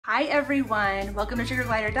Hi everyone, welcome to Sugar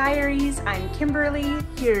Glider Diaries. I'm Kimberly.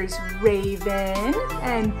 Here's Raven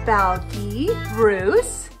and Balky,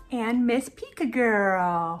 Bruce, and Miss Pika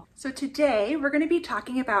Girl. So today we're going to be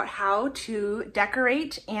talking about how to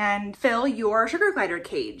decorate and fill your sugar glider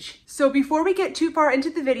cage. So before we get too far into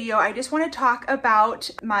the video, I just want to talk about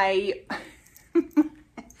my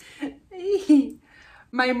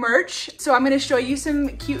my merch. So I'm going to show you some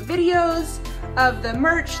cute videos of the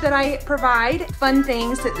merch that I provide, fun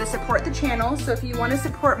things to support the channel. So if you want to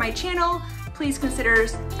support my channel, please consider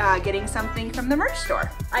getting something from the merch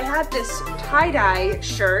store. I had this tie-dye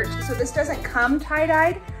shirt. So this doesn't come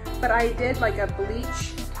tie-dyed, but I did like a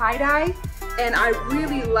bleach tie-dye and I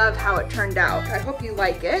really love how it turned out. I hope you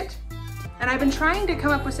like it. And I've been trying to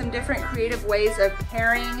come up with some different creative ways of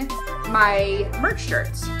pairing my merch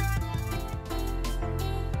shirts.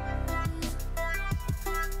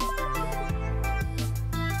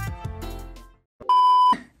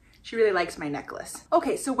 She really likes my necklace.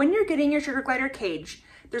 Okay, so when you're getting your sugar glider cage,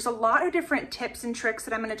 there's a lot of different tips and tricks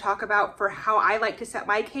that I'm gonna talk about for how I like to set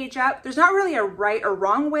my cage up. There's not really a right or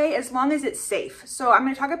wrong way as long as it's safe. So I'm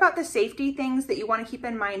gonna talk about the safety things that you wanna keep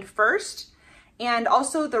in mind first, and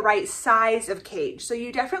also the right size of cage. So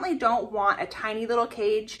you definitely don't want a tiny little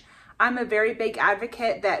cage. I'm a very big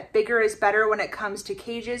advocate that bigger is better when it comes to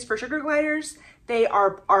cages for sugar gliders. They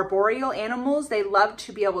are arboreal animals. They love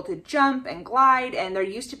to be able to jump and glide, and they're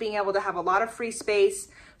used to being able to have a lot of free space.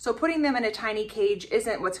 So putting them in a tiny cage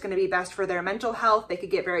isn't what's going to be best for their mental health. They could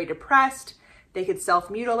get very depressed, they could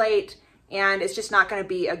self-mutilate, and it's just not going to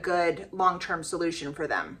be a good long-term solution for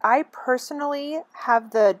them. I personally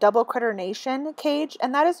have the Double Critter Nation cage,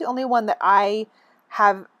 and that is the only one that I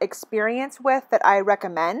have experience with that I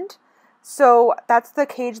recommend. So that's the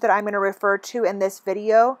cage that I'm going to refer to in this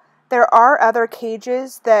video. There are other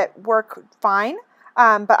cages that work fine,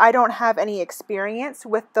 but I don't have any experience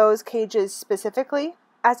with those cages specifically.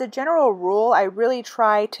 As a general rule, I really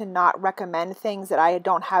try to not recommend things that I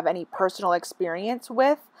don't have any personal experience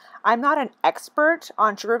with. I'm not an expert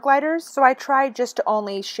on sugar gliders, so I try just to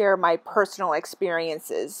only share my personal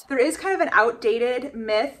experiences. There is kind of an outdated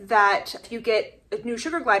myth that if you get new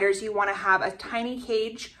sugar gliders, you want to have a tiny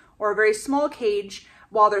cage or a very small cage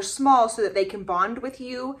while they're small so that they can bond with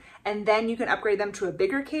you, and then you can upgrade them to a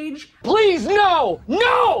bigger cage. Please, no!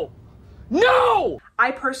 No! No!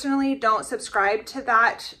 I personally don't subscribe to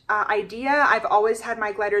that idea. I've always had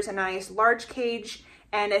my gliders in a nice large cage,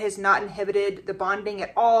 and it has not inhibited the bonding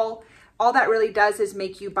at all. All that really does is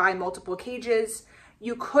make you buy multiple cages.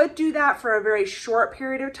 You could do that for a very short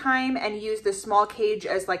period of time and use the small cage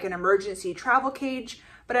as like an emergency travel cage,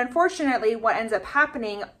 but unfortunately what ends up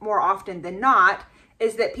happening more often than not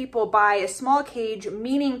is that people buy a small cage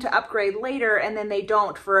meaning to upgrade later, and then they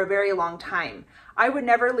don't for a very long time. I would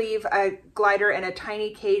never leave a glider in a tiny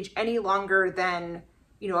cage any longer than,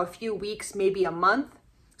 a few weeks, maybe a month.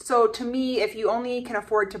 So to me, if you only can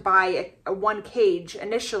afford to buy a one cage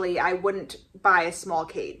initially, I wouldn't buy a small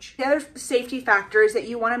cage. The other safety factor is that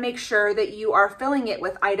you want to make sure that you are filling it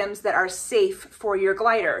with items that are safe for your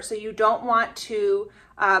glider. So you don't want to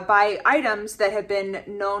buy items that have been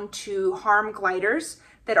known to harm gliders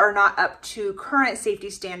that are not up to current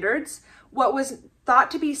safety standards. What was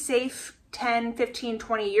thought to be safe 10, 15,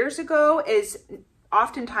 20 years ago is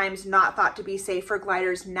oftentimes not thought to be safe for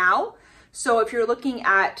gliders now. So if you're looking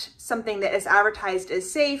at something that is advertised as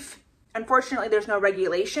safe, unfortunately there's no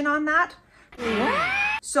regulation on that.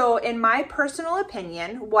 So in my personal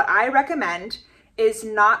opinion, what I recommend is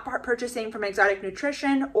not purchasing from Exotic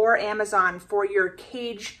Nutrition or Amazon for your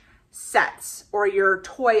cage sets or your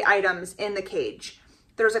toy items in the cage.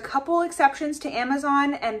 There's a couple exceptions to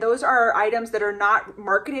Amazon, and those are items that are not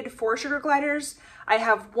marketed for sugar gliders. I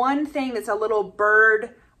have one thing that's a little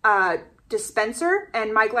bird dispenser,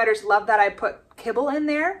 and my gliders love that I put kibble in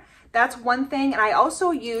there. That's one thing, and I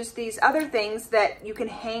also use these other things that you can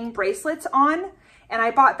hang bracelets on, and I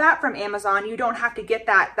bought that from Amazon. You don't have to get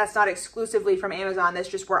that. That's not exclusively from Amazon. That's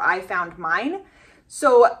just where I found mine.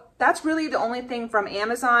 So that's really the only thing from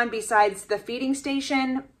Amazon besides the feeding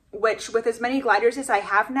station, which with as many gliders as I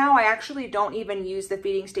have now, I actually don't even use the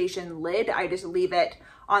feeding station lid. I just leave it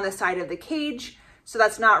on the side of the cage. So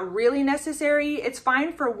that's not really necessary. It's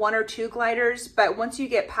fine for one or two gliders, but once you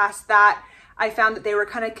get past that, I found that they were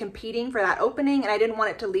kind of competing for that opening, and I didn't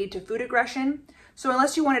want it to lead to food aggression. So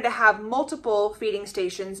unless you wanted to have multiple feeding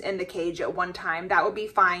stations in the cage at one time, that would be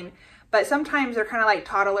fine. But sometimes they're kind of like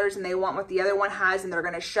toddlers and they want what the other one has, and they're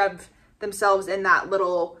going to shove themselves in that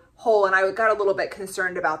little hole, and I got a little bit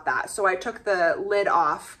concerned about that. So I took the lid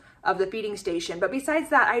off of the feeding station. But besides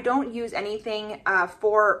that, I don't use anything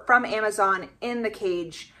from Amazon in the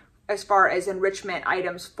cage as far as enrichment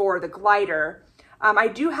items for the glider. I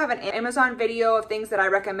do have an Amazon video of things that I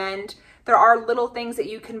recommend. There are little things that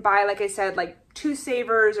you can buy, like I said, like tooth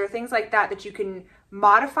savers or things like that that you can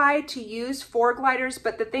modify to use for gliders,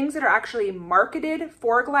 but the things that are actually marketed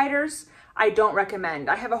for gliders, I don't recommend.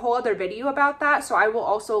 I have a whole other video about that, so I will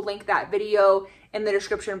also link that video in the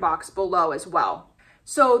description box below as well.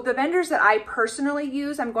 So the vendors that I personally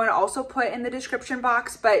use, I'm going to also put in the description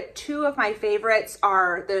box, but two of my favorites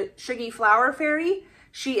are the Suggie Flower Fairy.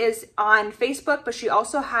 She is on Facebook, but she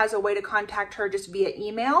also has a way to contact her just via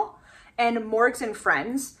email, and Morgs and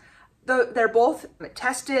Friends. They're both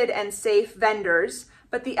tested and safe vendors,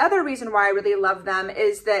 but the other reason why I really love them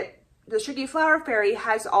is that the Suggie Flower Fairy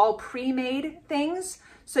has all pre-made things,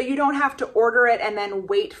 so you don't have to order it and then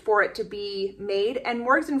wait for it to be made. And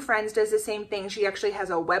Morgs and Friends does the same thing. She actually has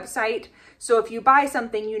a website, so if you buy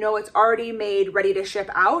something, you know it's already made, ready to ship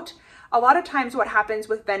out. A lot of times what happens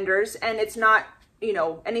with vendors, and it's not, you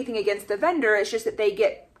know, anything against the vendor, it's just that they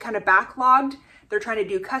get kind of backlogged. They're trying to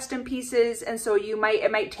do custom pieces, and so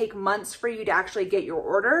it might take months for you to actually get your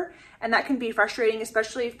order, and that can be frustrating,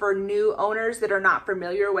 especially for new owners that are not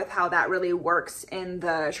familiar with how that really works in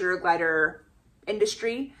the sugar glider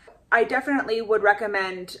industry. I definitely would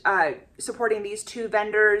recommend supporting these two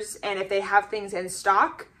vendors, and if they have things in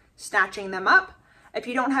stock, snatching them up. If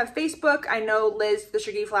you don't have Facebook, I know Liz, the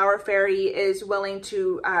Suggie Flower Fairy, is willing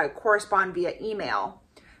to correspond via email.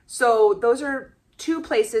 So those are two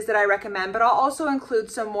places that I recommend, but I'll also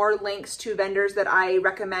include some more links to vendors that I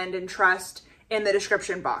recommend and trust in the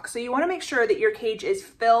description box. So you want to make sure that your cage is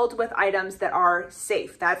filled with items that are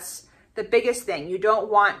safe. That's the biggest thing. You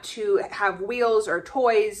don't want to have wheels or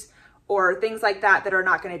toys or things like that that are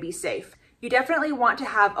not going to be safe. You definitely want to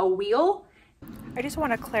have a wheel. I just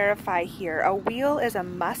want to clarify here, a wheel is a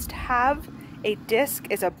must-have, a disc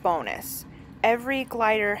is a bonus. Every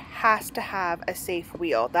glider has to have a safe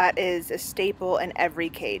wheel. That is a staple in every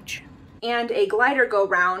cage. And a glider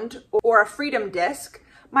go-round or a freedom disc.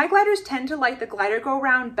 My gliders tend to like the glider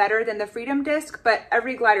go-round better than the freedom disc, but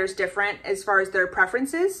every glider is different as far as their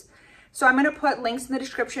preferences. So I'm going to put links in the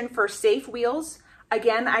description for safe wheels.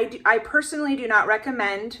 Again, I personally do not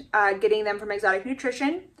recommend getting them from Exotic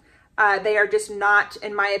Nutrition. They are just not,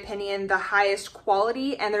 in my opinion, the highest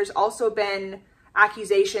quality, and there's also been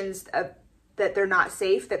accusations that they're not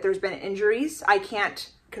safe, that there's been injuries. I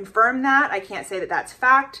can't confirm that. I can't say that that's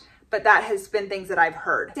fact, but that has been things that I've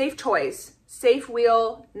heard. Safe toys, safe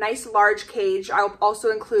wheel, nice large cage. I'll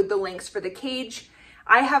also include the links for the cage.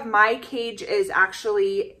 I have my cage is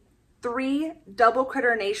actually 3 double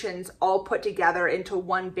critter nations all put together into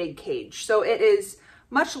one big cage. So it is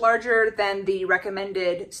much larger than the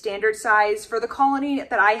recommended standard size. For the colony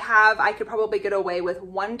that I have, I could probably get away with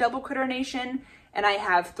 1 double critter nation, and I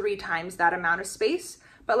have 3 times that amount of space.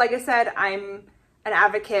 But like I said, I'm an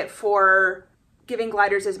advocate for giving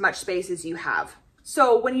gliders as much space as you have.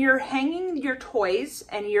 So when you're hanging your toys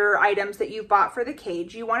and your items that you bought for the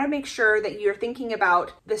cage, you want to make sure that you're thinking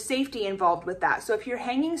about the safety involved with that. So if you're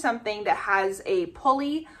hanging something that has a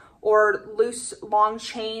pulley or loose long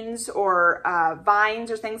chains or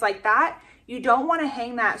vines or things like that, you don't want to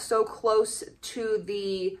hang that so close to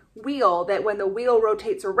the wheel that when the wheel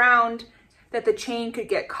rotates around, that the chain could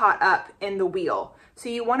get caught up in the wheel. So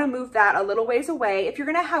you want to move that a little ways away. If you're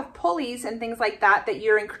going to have pulleys and things like that, that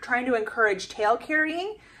you're trying to encourage tail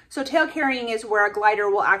carrying. So tail carrying is where a glider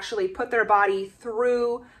will actually put their body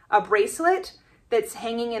through a bracelet that's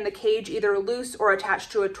hanging in the cage, either loose or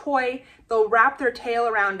attached to a toy. They'll wrap their tail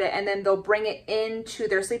around it and then they'll bring it into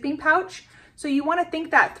their sleeping pouch. So you want to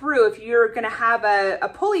think that through. If you're going to have a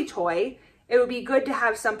pulley toy, it would be good to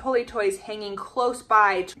have some pulley toys hanging close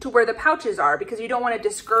by to where the pouches are, because you don't want to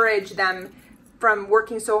discourage them from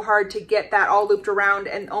working so hard to get that all looped around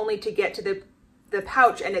and only to get to the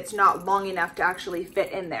pouch and it's not long enough to actually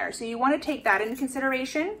fit in there. So you want to take that into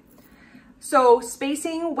consideration. So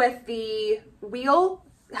spacing with the wheel,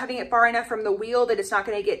 having it far enough from the wheel that it's not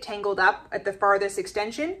going to get tangled up at the farthest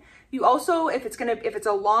extension. You also, if it's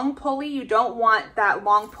a long pulley, you don't want that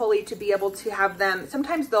long pulley to be able to have them,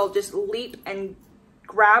 sometimes they'll just leap and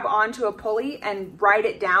grab onto a pulley and ride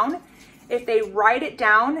it down. If they ride it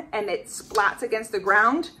down and it splats against the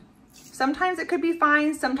ground, sometimes it could be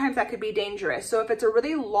fine, sometimes that could be dangerous. So if it's a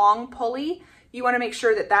really long pulley, you want to make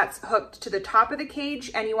sure that that's hooked to the top of the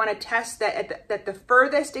cage, and you want to test that at the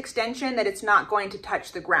furthest extension that it's not going to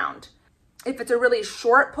touch the ground. If it's a really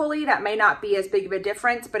short pulley, that may not be as big of a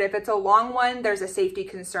difference, but if it's a long one, there's a safety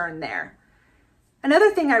concern there.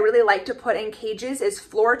 Another thing I really like to put in cages is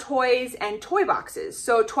floor toys and toy boxes.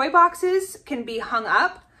 So toy boxes can be hung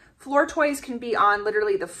up. Floor toys can be on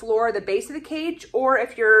literally the floor, the base of the cage, or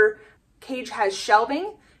if you're cage has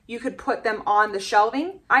shelving, you could put them on the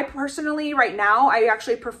shelving. I personally, right now, I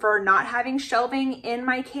actually prefer not having shelving in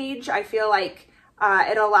my cage. I feel like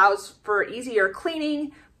it allows for easier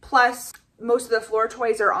cleaning, plus most of the floor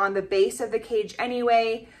toys are on the base of the cage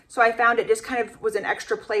anyway. So I found it just kind of was an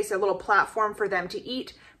extra place, a little platform for them to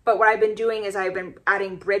eat. But what I've been doing is I've been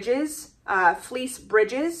adding bridges, fleece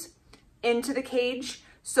bridges into the cage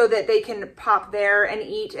so that they can pop there and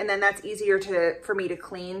eat. And then that's easier for me to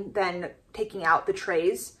clean than taking out the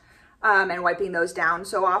trays and wiping those down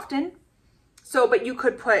so often. So, but you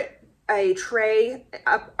could put a tray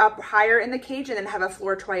up higher in the cage and then have a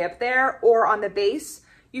floor toy up there or on the base.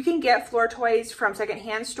 You can get floor toys from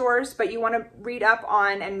secondhand stores, but you want to read up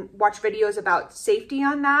on and watch videos about safety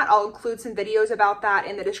on that. I'll include some videos about that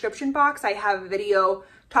in the description box. I have a video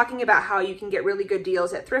talking about how you can get really good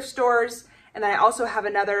deals at thrift stores. And then I also have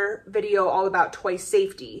another video all about toy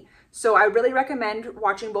safety. So I really recommend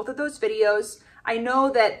watching both of those videos. I know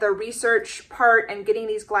that the research part and getting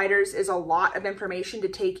these gliders is a lot of information to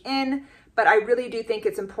take in, but I really do think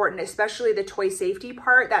it's important, especially the toy safety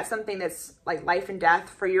part. That's something that's like life and death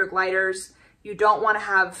for your gliders. You don't want to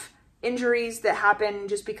have injuries that happen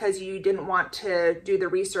just because you didn't want to do the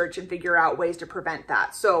research and figure out ways to prevent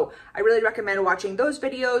that. So I really recommend watching those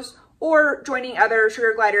videos or joining other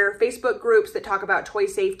sugar glider Facebook groups that talk about toy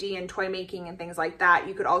safety and toy making and things like that.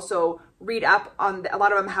 You could also read up on, a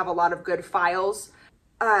lot of them have a lot of good files.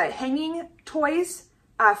 Hanging toys,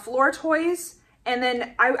 floor toys, and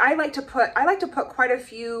then I like to put quite a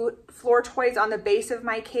few floor toys on the base of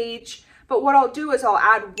my cage. But what I'll do is I'll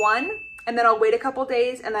add one, and then I'll wait a couple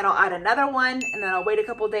days, and then I'll add another one, and then I'll wait a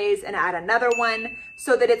couple days and add another one,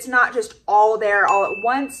 so that it's not just all there all at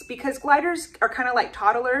once, because gliders are kind of like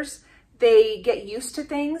toddlers. They get used to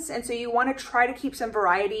things, and so you want to try to keep some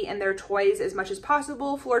variety in their toys as much as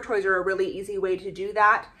possible. Floor toys are a really easy way to do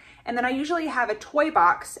that. And then I usually have a toy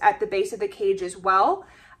box at the base of the cage as well.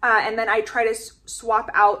 And then I try to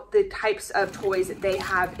swap out the types of toys that they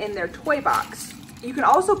have in their toy box. You can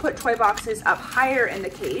also put toy boxes up higher in the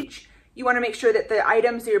cage. You want to make sure that the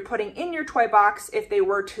items that you're putting in your toy box, if they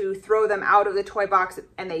were to throw them out of the toy box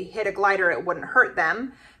and they hit a glider, it wouldn't hurt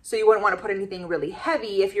them. So you wouldn't want to put anything really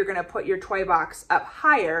heavy if you're going to put your toy box up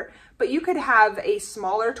higher. But you could have a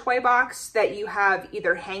smaller toy box that you have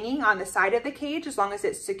either hanging on the side of the cage as long as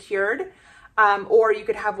it's secured, or you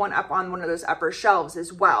could have one up on one of those upper shelves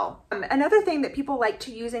as well. Another thing that people like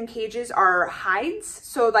to use in cages are hides.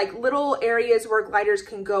 So like little areas where gliders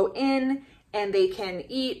can go in and they can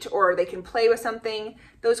eat or they can play with something.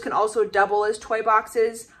 Those can also double as toy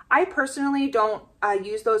boxes. I personally don't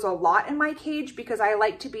use those a lot in my cage because I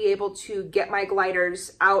like to be able to get my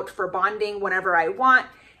gliders out for bonding whenever I want.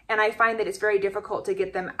 And I find that it's very difficult to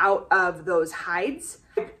get them out of those hides.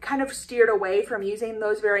 I've kind of steered away from using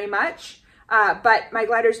those very much, but my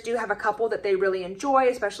gliders do have a couple that they really enjoy,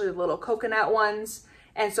 especially the little coconut ones.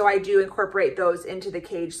 And so I do incorporate those into the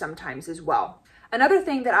cage sometimes as well. Another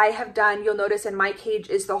thing that I have done, you'll notice in my cage,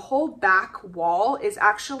 is the whole back wall is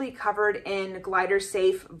actually covered in glider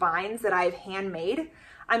safe vines that I've handmade.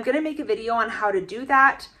 I'm gonna make a video on how to do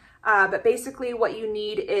that, but basically what you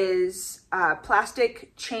need is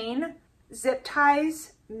plastic chain, zip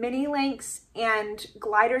ties, mini links, and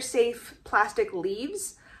glider safe plastic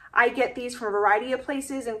leaves. I get these from a variety of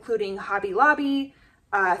places, including Hobby Lobby,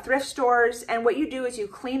 thrift stores, and what you do is you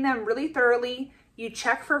clean them really thoroughly. You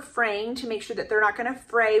check for fraying to make sure that they're not going to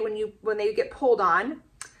fray when they get pulled on.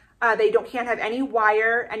 They can't have any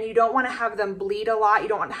wire, and you don't want to have them bleed a lot. You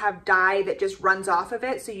don't want to have dye that just runs off of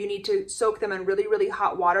it. So you need to soak them in really, really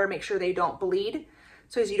hot water, make sure they don't bleed.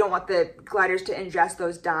 So you don't want the gliders to ingest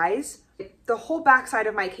those dyes. The whole back side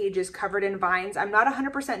of my cage is covered in vines. I'm not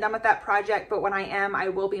 100% done with that project, but when I am, I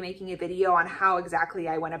will be making a video on how exactly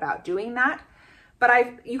I went about doing that.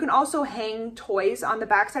 But you can also hang toys on the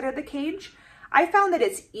back side of the cage. I found that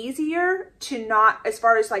it's easier to not, as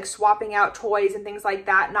far as like swapping out toys and things like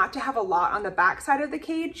that, not to have a lot on the back side of the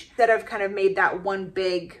cage, instead of kind of made that one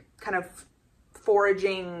big kind of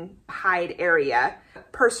foraging hide area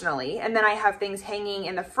personally. And then I have things hanging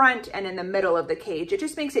in the front and in the middle of the cage. It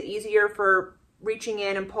just makes it easier for reaching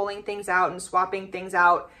in and pulling things out and swapping things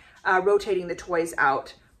out, rotating the toys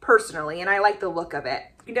out personally. And I like the look of it.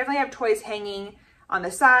 You can definitely have toys hanging on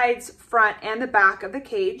the sides, front, and the back of the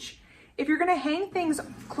cage. If you're gonna hang things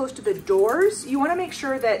close to the doors, you wanna make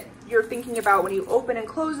sure that you're thinking about when you open and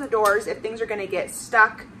close the doors, if things are gonna get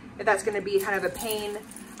stuck, if that's gonna be kind of a pain.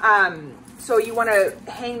 So you wanna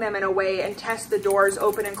hang them in a way and test the doors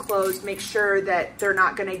open and closed, make sure that they're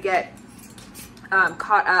not gonna get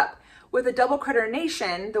caught up. With a double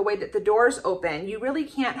crenation, the way that the doors open, you really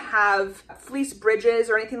can't have fleece bridges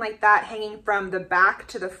or anything like that hanging from the back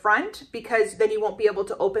to the front, because then you won't be able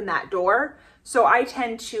to open that door. So I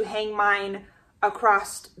tend to hang mine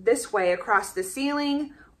across this way, across the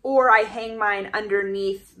ceiling, or I hang mine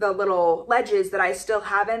underneath the little ledges that I still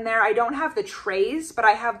have in there. I don't have the trays, but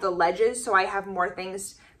I have the ledges, so I have more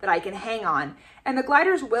things that I can hang on. And the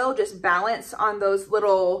gliders will just balance on those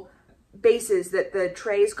little bases that the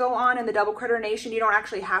trays go on in the double crenation. You don't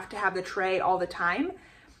actually have to have the tray all the time.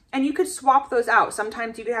 And you could swap those out.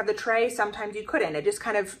 Sometimes you could have the tray, sometimes you couldn't. It just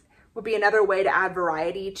kind of would be another way to add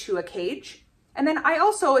variety to a cage. And then I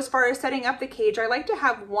also, as far as setting up the cage, I like to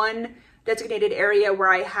have one designated area where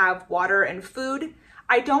I have water and food.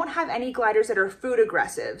 I don't have any gliders that are food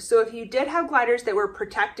aggressive. So if you did have gliders that were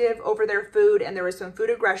protective over their food and there was some food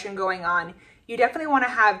aggression going on, you definitely want to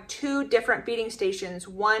have two different feeding stations,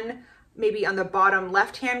 one maybe on the bottom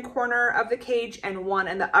left-hand corner of the cage and one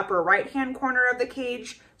in the upper right-hand corner of the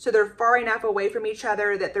cage. So they're far enough away from each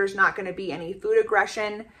other that there's not going to be any food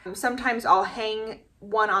aggression. Sometimes I'll hang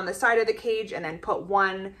one on the side of the cage and then put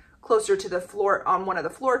one closer to the floor on one of the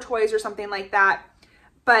floor toys or something like that.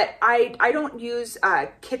 But I don't use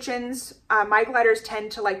kitchens. My gliders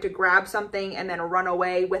tend to like to grab something and then run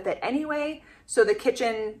away with it anyway. So the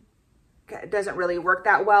kitchen doesn't really work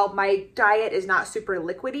that well. My diet is not super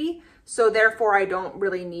liquidy, so therefore I don't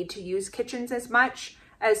really need to use kitchens as much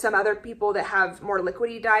as some other people that have more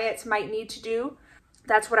liquidy diets might need to do.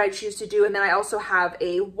 That's what I choose to do. And then I also have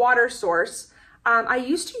a water source. I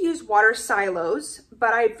used to use water silos,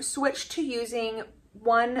 but I've switched to using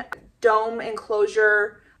one dome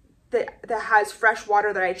enclosure that has fresh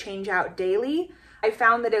water that I change out daily. I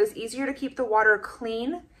found that it was easier to keep the water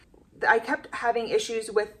clean. I kept having issues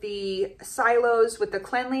with the silos, with the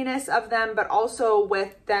cleanliness of them, but also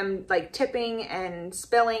with them like tipping and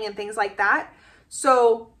spilling and things like that.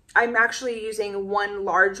 So I'm actually using one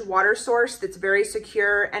large water source that's very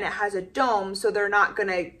secure, and it has a dome, so they're not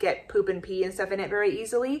gonna get poop and pee and stuff in it very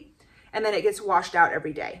easily. And then it gets washed out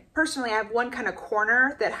every day. Personally, I have one kind of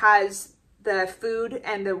corner that has the food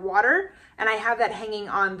and the water, and I have that hanging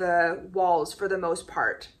on the walls for the most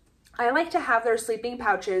part. I like to have their sleeping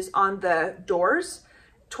pouches on the doors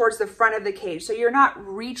towards the front of the cage. So you're not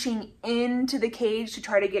reaching into the cage to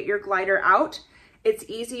try to get your glider out. It's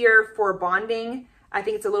easier for bonding. I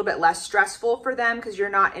think it's a little bit less stressful for them because you're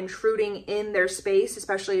not intruding in their space,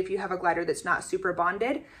 especially if you have a glider that's not super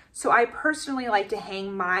bonded. So I personally like to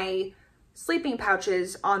hang my sleeping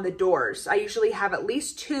pouches on the doors. I usually have at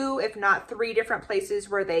least two, if not three different places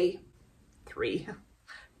where three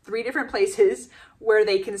different places where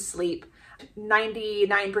they can sleep.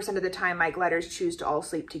 99% of the time, my gliders choose to all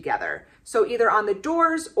sleep together. So either on the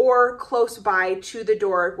doors or close by to the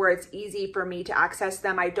door where it's easy for me to access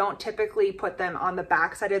them. I don't typically put them on the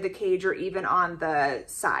back side of the cage or even on the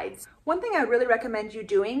sides. One thing I really recommend you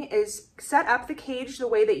doing is set up the cage the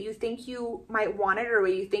way that you think you might want it or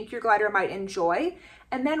way you think your glider might enjoy,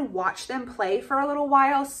 and then watch them play for a little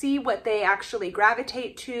while, see what they actually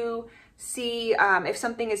gravitate to, see if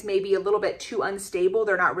something is maybe a little bit too unstable,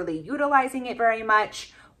 they're not really utilizing it very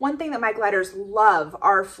much. One thing that my gliders love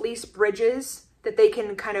are fleece bridges that they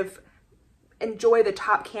can kind of enjoy the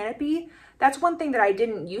top canopy. That's one thing that I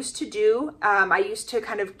didn't used to do. I used to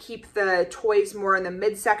kind of keep the toys more in the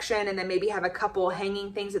midsection and then maybe have a couple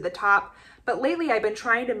hanging things at the top. But lately I've been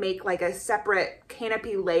trying to make like a separate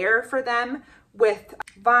canopy layer for them with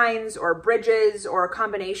vines or bridges or a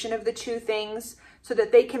combination of the two things, so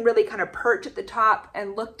that they can really kind of perch at the top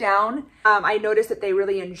and look down. I noticed that they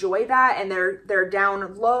really enjoy that, and they're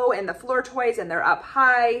down low in the floor toys and they're up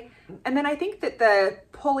high. And then I think that the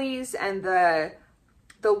pulleys and the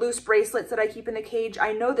loose bracelets that I keep in the cage,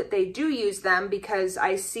 I know that they do use them because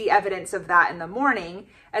I see evidence of that in the morning,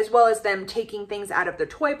 as well as them taking things out of the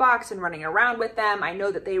toy box and running around with them. I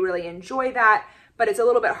know that they really enjoy that, but it's a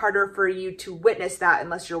little bit harder for you to witness that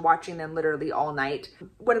unless you're watching them literally all night.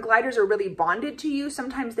 When gliders are really bonded to you,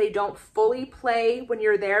 sometimes they don't fully play when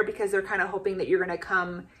you're there because they're kind of hoping that you're gonna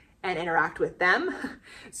come and interact with them.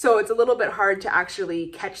 So it's a little bit hard to actually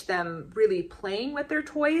catch them really playing with their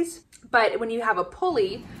toys. But when you have a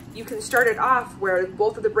pulley, you can start it off where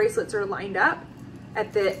both of the bracelets are lined up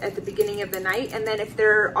at the beginning of the night. And then if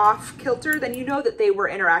they're off kilter, then you know that they were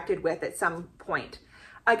interacted with at some point.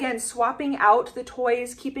 Again, swapping out the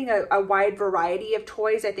toys, keeping a wide variety of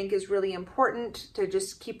toys, I think is really important to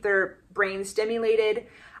just keep their brain stimulated.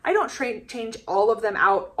 I don't change all of them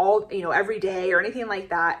out every day or anything like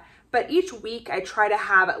that, but each week I try to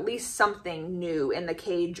have at least something new in the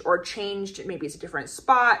cage or changed. Maybe it's a different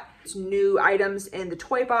spot, it's new items in the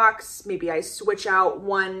toy box. Maybe I switch out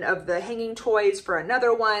one of the hanging toys for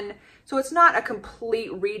another one. So it's not a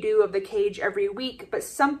complete redo of the cage every week, but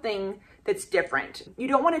something that's different. You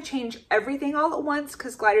don't want to change everything all at once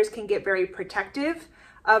because gliders can get very protective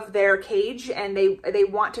of their cage and they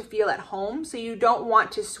want to feel at home. So you don't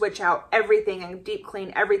want to switch out everything and deep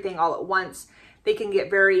clean everything all at once. They can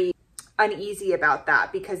get very uneasy about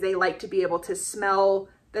that because they like to be able to smell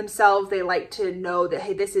themselves. They like to know that,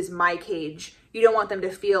 hey, this is my cage. You don't want them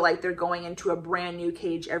to feel like they're going into a brand new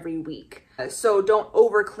cage every week. So don't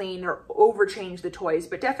over clean or over change the toys,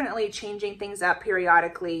 but definitely changing things up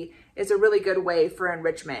periodically is a really good way for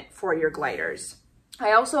enrichment for your gliders.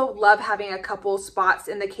 I also love having a couple spots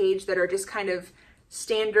in the cage that are just kind of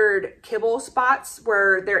standard kibble spots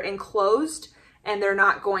where they're enclosed and they're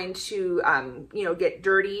not going to, you know, get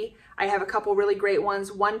dirty. I have a couple really great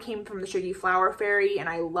ones. One came from the Suggie Flower Fairy and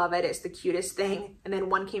I love it. It's the cutest thing. And then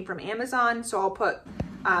one came from Amazon. So I'll put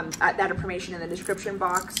that information in the description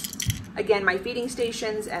box. Again, my feeding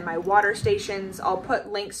stations and my water stations, I'll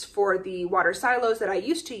put links for the water silos that I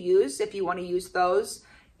used to use if you want to use those,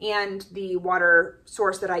 and the water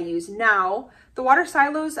source that I use now. The water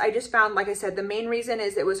silos, I just found, like I said, the main reason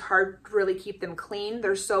is it was hard to really keep them clean.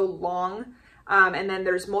 They're so long. And then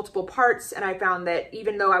there's multiple parts, and I found that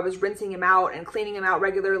even though I was rinsing them out and cleaning them out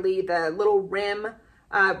regularly, the little rim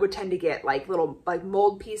would tend to get like little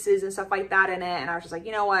mold pieces and stuff like that in it. And I was just like,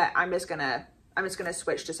 you know what, I'm just gonna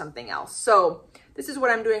switch to something else. So this is what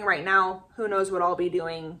I'm doing right now. Who knows what I'll be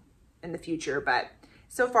doing in the future, but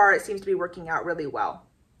so far it seems to be working out really well.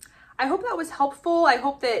 I hope that was helpful. I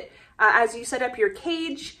hope that as you set up your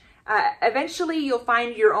cage, eventually you'll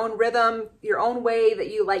find your own rhythm, your own way that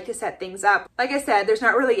you like to set things up. Like I said, there's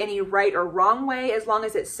not really any right or wrong way as long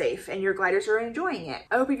as it's safe and your gliders are enjoying it.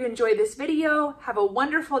 I hope you've enjoyed this video. Have a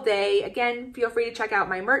wonderful day. Again, feel free to check out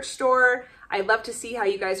my merch store. I love to see how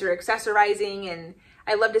you guys are accessorizing, and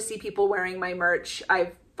I love to see people wearing my merch.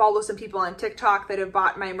 I follow some people on TikTok that have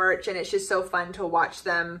bought my merch, and it's just so fun to watch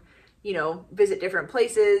them, you know, visit different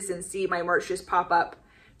places and see my merch just pop up.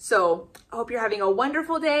 So I hope you're having a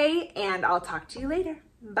wonderful day, and I'll talk to you later.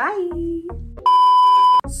 Bye.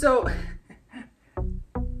 So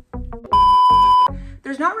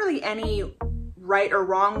there's not really any right or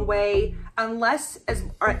wrong way unless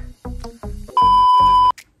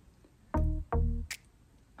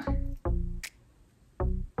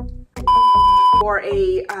or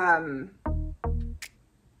a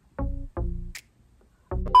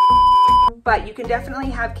but you can definitely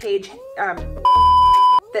have cage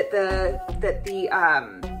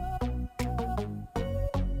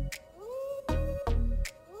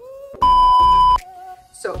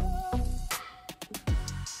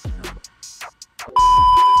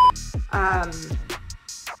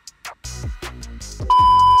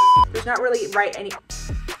there's not really right any,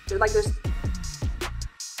 there's